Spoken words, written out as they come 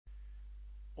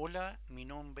Hola, mi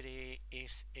nombre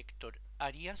es Héctor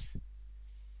Arias.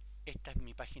 Esta es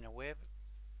mi página web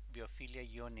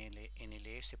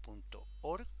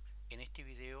biofilia-nls.org. En este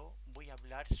video voy a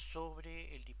hablar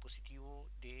sobre el dispositivo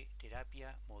de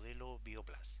terapia modelo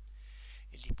Bioplasm.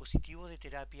 El dispositivo de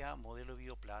terapia modelo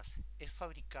Bioplasm es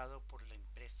fabricado por la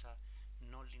empresa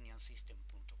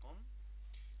nonlinearsystem.com.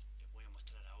 Les voy a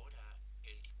mostrar ahora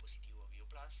el dispositivo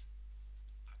Bioplasm.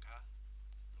 Acá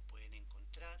lo pueden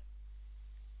encontrar.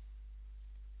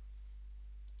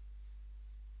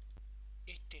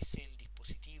 Este es el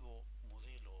dispositivo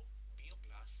modelo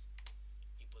Bioplasm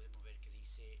y podemos ver que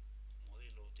dice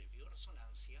modelo de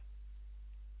biorresonancia.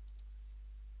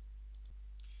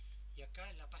 Y acá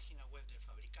en la página web del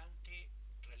fabricante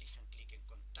realizan clic en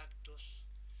contactos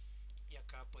y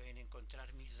acá pueden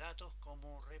encontrar mis datos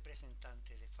como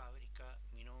representante de fábrica,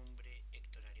 mi nombre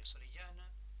Héctor Arias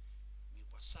Orellana, mi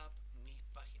WhatsApp, mis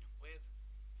páginas web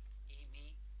y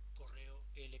mi correo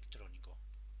electrónico.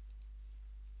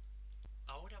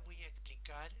 Ahora voy a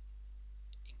explicar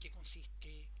en qué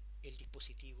consiste el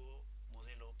dispositivo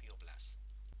modelo Bioplasm.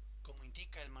 Como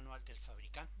indica el manual del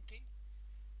fabricante,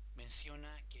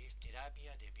 menciona que es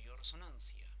terapia de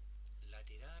biorresonancia, la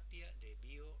terapia de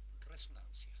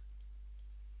biorresonancia.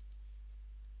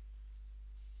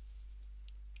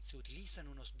 Se utilizan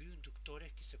unos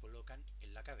bioinductores que se colocan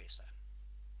en la cabeza.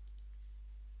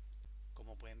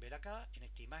 Como pueden ver acá, en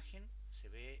esta imagen se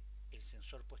ve el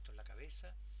sensor puesto en la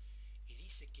cabeza y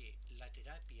dice que la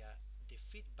terapia de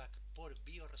feedback por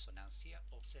biorresonancia,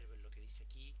 observen lo que dice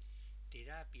aquí,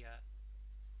 terapia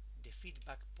de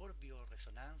feedback por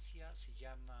biorresonancia se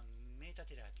llama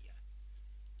metaterapia.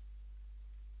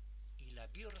 Y la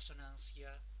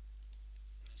biorresonancia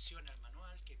menciona el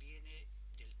manual que viene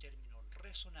del término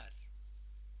resonar,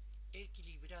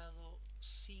 equilibrado,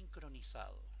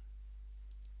 sincronizado.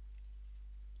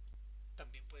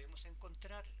 También podemos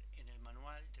encontrar en el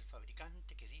manual del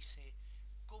fabricante que dice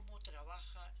cómo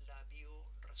trabaja la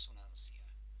biorresonancia.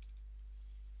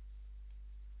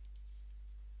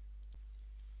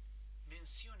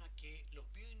 Menciona que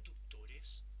los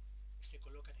bioinductores se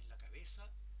colocan en la cabeza,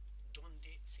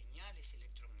 donde señales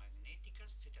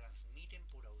electromagnéticas se transmiten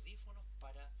por audífonos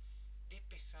para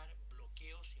despejar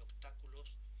bloqueos y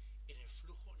obstáculos en el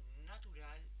flujo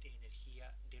natural de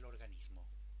energía del organismo.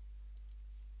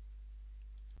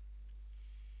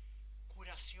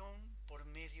 Curación por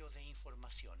medio de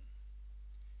información.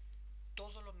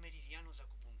 Todos los meridianos de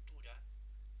acupuntura,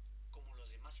 como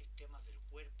los demás sistemas del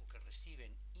cuerpo que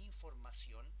reciben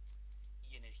información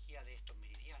y energía de estos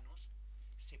meridianos,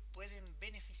 se pueden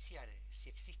beneficiar si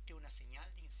existe una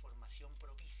señal de información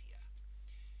propicia.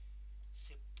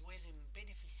 Se pueden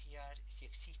beneficiar si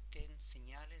existen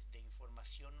señales de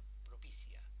información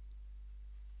propicia.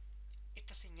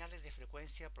 Estas señales de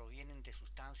frecuencia provienen de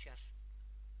sustancias,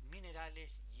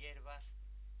 minerales, hierbas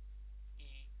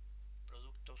y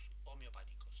productos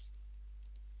homeopáticos.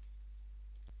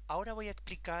 Ahora voy a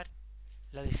explicar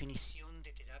la definición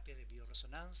de terapia de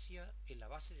biorresonancia en la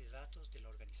base de datos de la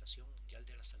Organización Mundial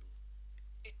de la Salud.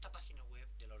 Esta página web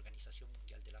de la Organización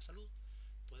Mundial de la Salud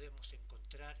podemos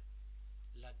encontrar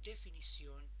la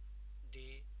definición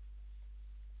de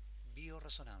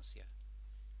biorresonancia.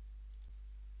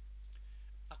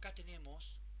 Acá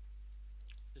tenemos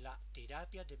la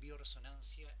terapia de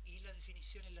biorresonancia y la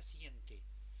definición es la siguiente: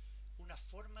 una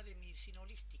forma de medicina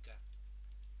holística.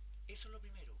 Eso es lo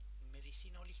primero,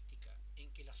 medicina holística, en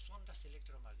que las ondas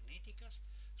electromagnéticas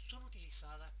son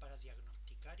utilizadas para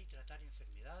diagnosticar y tratar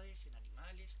enfermedades en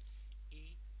animales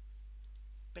y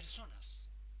personas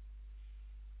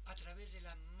a través de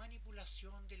la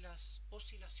manipulación de las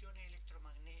oscilaciones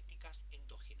electromagnéticas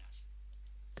endógenas.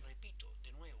 Repito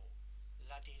de nuevo,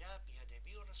 la terapia de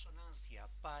biorresonancia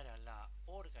para la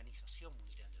Organización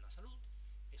Mundial de la Salud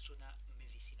es una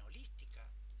medicina holística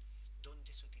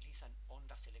donde se utilizan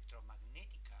ondas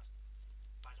electromagnéticas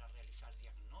para realizar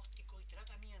diagnóstico y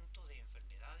tratamiento de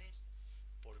enfermedades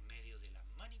por medio de la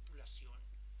manipulación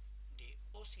de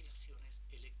oscilaciones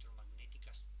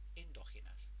electromagnéticas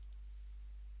endógenas.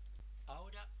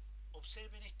 Ahora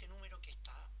observen este número que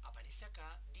aparece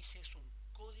acá, dice es un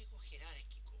código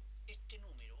jerárquico. Este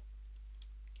número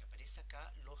que aparece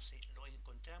acá lo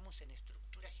encontramos en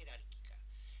estructura jerárquica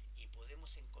y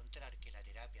podemos encontrar que la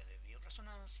terapia de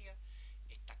biorresonancia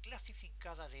está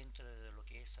clasificada dentro de lo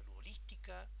que es salud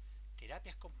holística,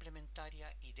 terapias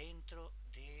complementarias y dentro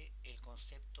del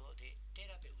concepto de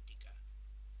terapéutica.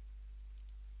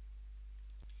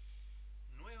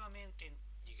 Nuevamente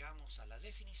llegamos a la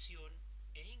definición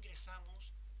e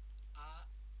ingresamos a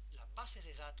la base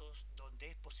de datos donde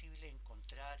es posible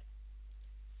encontrar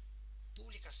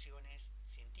publicaciones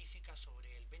científicas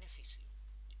sobre el beneficio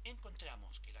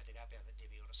terapia de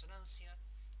biorresonancia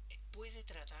puede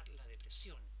tratar la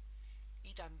depresión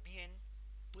y también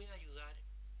puede ayudar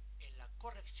en la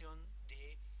corrección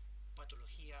de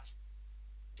patologías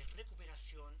de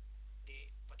recuperación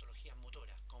de patologías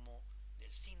motoras como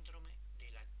del síndrome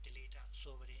del atleta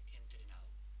sobreentrenado.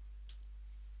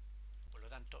 Por lo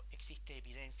tanto, existe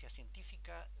evidencia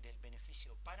científica del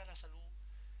beneficio para la salud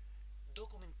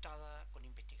documentada con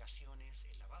investigaciones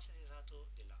en la base de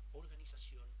datos de la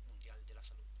Organización Mundial de la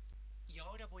Salud. Y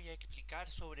ahora voy a explicar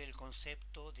sobre el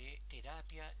concepto de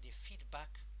terapia de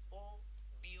feedback o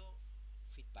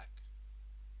biofeedback.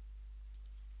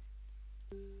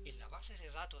 En la base de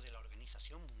datos de la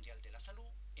Organización Mundial de la Salud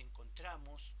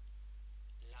encontramos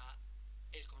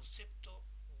el concepto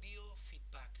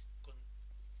biofeedback con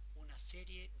una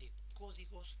serie de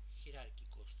códigos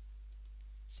jerárquicos.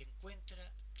 Se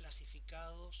encuentra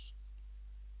clasificados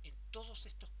en todos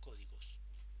estos códigos.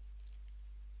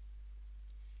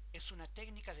 Es una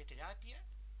técnica de terapia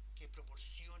que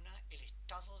proporciona el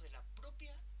estado de la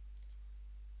propia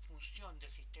función del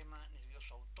sistema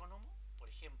nervioso autónomo, por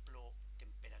ejemplo,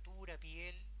 temperatura,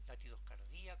 piel, latidos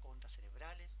cardíacos, ondas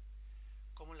cerebrales,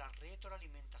 como la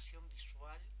retroalimentación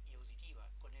visual y auditiva,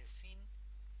 con el fin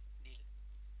de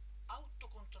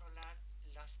autocontrolar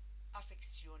las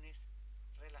afecciones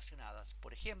relacionadas,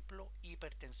 por ejemplo,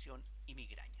 hipertensión y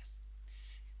migrañas.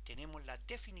 Tenemos la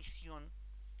definición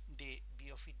de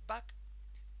biofeedback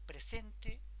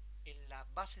presente en la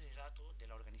base de datos de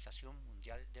la Organización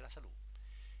Mundial de la Salud.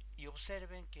 Y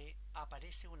observen que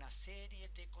aparece una serie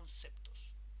de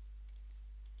conceptos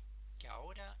que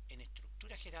ahora en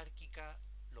estructura jerárquica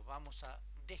lo vamos a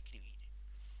describir.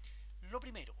 Lo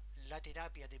primero, la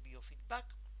terapia de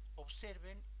biofeedback.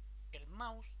 Observen, el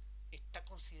mouse está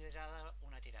considerada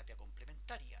una terapia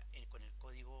complementaria con el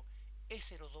código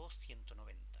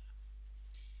E02190,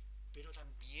 pero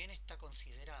también está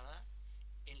considerada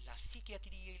en la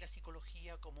psiquiatría y la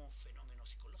psicología como un fenómeno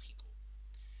psicológico.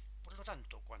 Por lo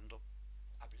tanto, cuando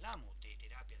hablamos de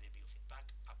terapia de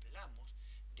biofeedback, hablamos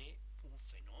de un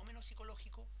fenómeno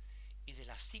psicológico y de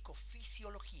la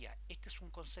psicofisiología. Este es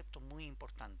un concepto muy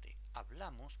importante.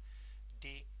 Hablamos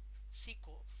de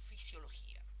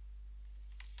psicofisiología.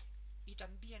 Y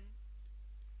también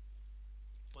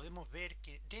podemos ver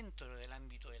que dentro del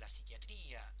ámbito de la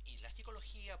psiquiatría y la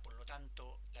psicología, por lo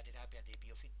tanto, la terapia de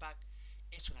biofeedback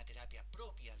es una terapia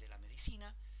propia de la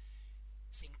medicina,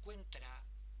 se encuentra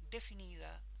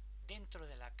definida dentro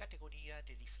de la categoría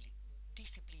de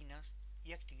disciplinas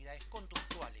y actividades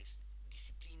conductuales.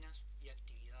 Disciplinas y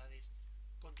actividades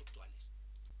conductuales.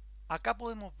 Acá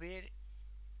podemos ver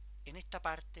en esta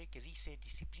parte que dice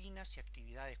disciplinas y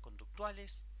actividades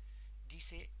conductuales,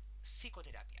 dice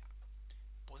psicoterapia.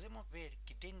 Podemos ver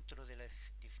que dentro de la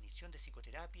definición de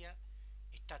psicoterapia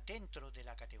está dentro de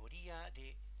la categoría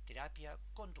de terapia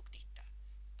conductista.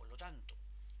 Por lo tanto,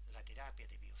 la terapia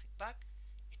de biofeedback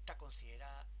está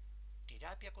considerada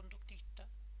terapia conductista,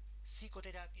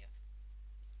 psicoterapia.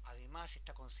 Además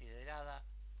está considerada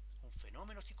un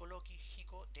fenómeno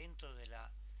psicológico dentro de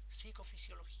la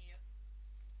psicofisiología.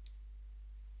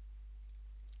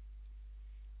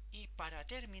 Y para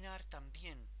terminar,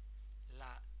 también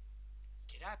la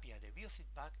terapia de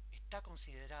biofeedback está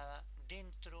considerada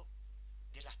dentro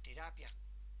de las terapias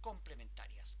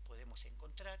complementarias. Podemos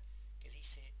encontrar que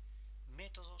dice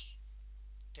métodos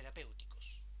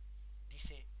terapéuticos,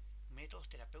 dice métodos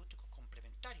terapéuticos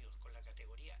complementarios con la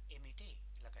categoría MT,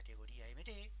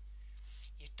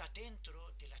 y está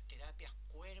dentro de las terapias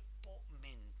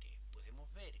cuerpo-mente.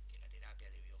 Podemos ver que la terapia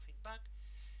de biofeedback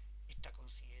está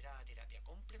considerada terapia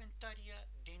complementaria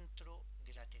dentro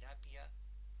de la terapia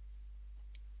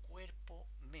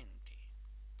cuerpo-mente.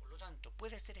 Por lo tanto,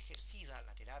 puede ser ejercida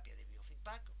la terapia de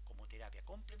biofeedback como terapia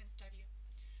complementaria,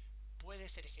 puede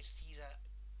ser ejercida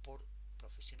por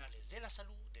profesionales de la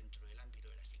salud dentro del ámbito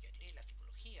de la psiquiatría y la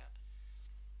psicología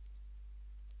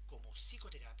como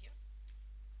psicoterapia,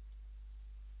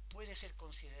 puede ser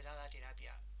considerada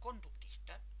terapia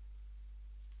conductista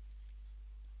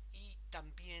y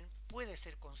también puede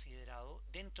ser considerado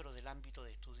dentro del ámbito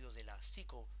de estudio de la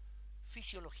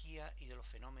psicofisiología y de los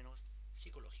fenómenos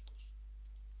psicológicos.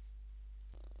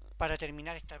 Para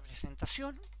terminar esta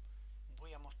presentación,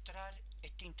 voy a mostrar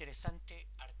este interesante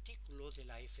artículo de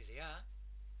la FDA,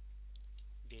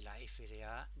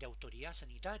 de Autoridad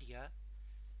Sanitaria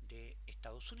de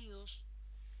Estados Unidos,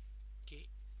 que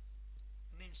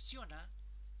menciona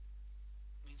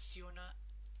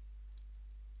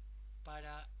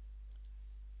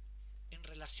en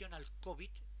relación al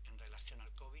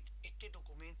COVID, este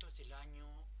documento es del año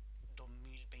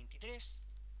 2023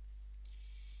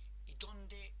 y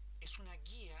donde es una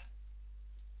guía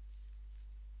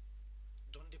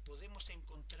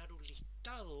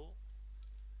listado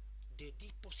de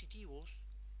dispositivos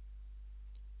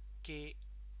que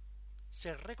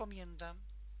se recomiendan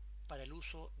para el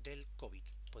uso del COVID.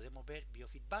 Podemos ver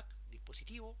biofeedback,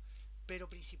 dispositivo, pero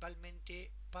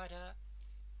principalmente para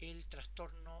el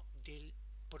trastorno del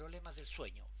problemas del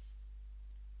sueño.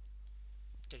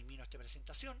 Termino esta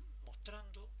presentación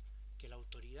mostrando que la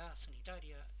autoridad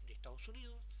sanitaria de Estados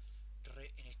Unidos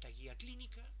en esta guía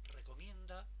clínica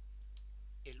recomienda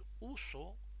el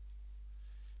uso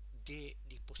de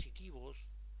dispositivos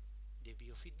de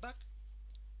biofeedback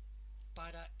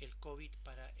para el COVID,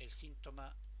 para el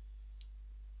síntoma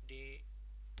de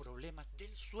problemas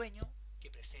del sueño que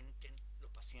presenten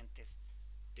los pacientes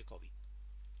de COVID.